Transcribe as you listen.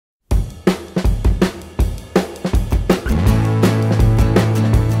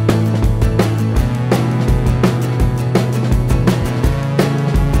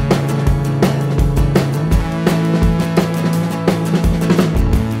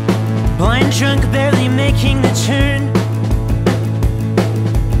Wine drunk, barely making the turn.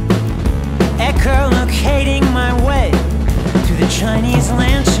 Echolocating my way through the Chinese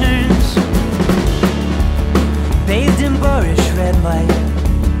lanterns, bathed in boorish red light.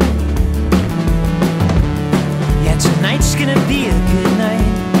 Yeah, tonight's gonna be a good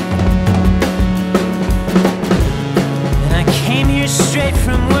night. And I came here straight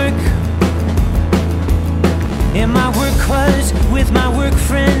from work, in my work clothes, with my work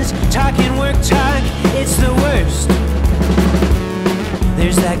friends, talking work talk, it's the worst.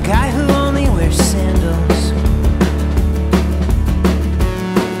 There's that guy who only wears sandals.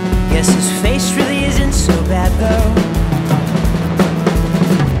 Guess his face really isn't so bad though.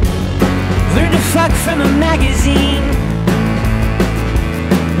 Learned to fuck from a magazine,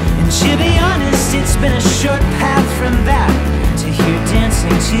 and to be honest, it's been a short path from that to here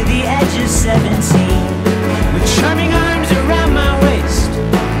dancing to the edge of 17, with charming arms around my waist.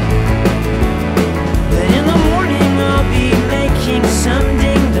 But in the morning I'll be making some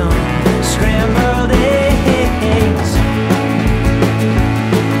ding-dong scrambled eggs.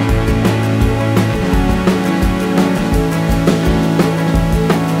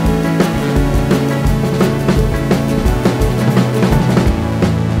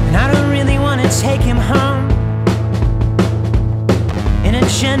 And I don't really want to take him home in a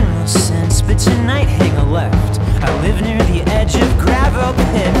general sense, but tonight hang a left. I live near the edge of gravel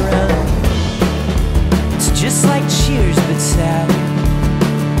pit road. It's just like Cheers but sad.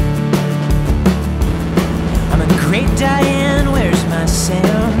 I'm a great Diane, where's my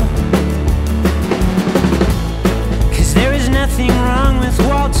Sam? Cause there is nothing wrong with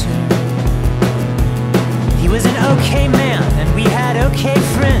Walter. He was an okay man and we had okay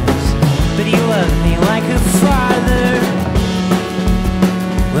friends, but he loved me like a father.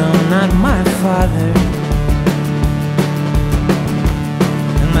 Well, not my father.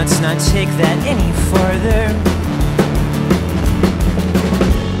 And let's not take that any farther.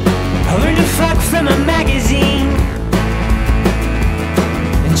 I learned to fuck from a magazine,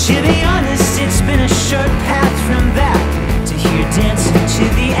 and to be honest,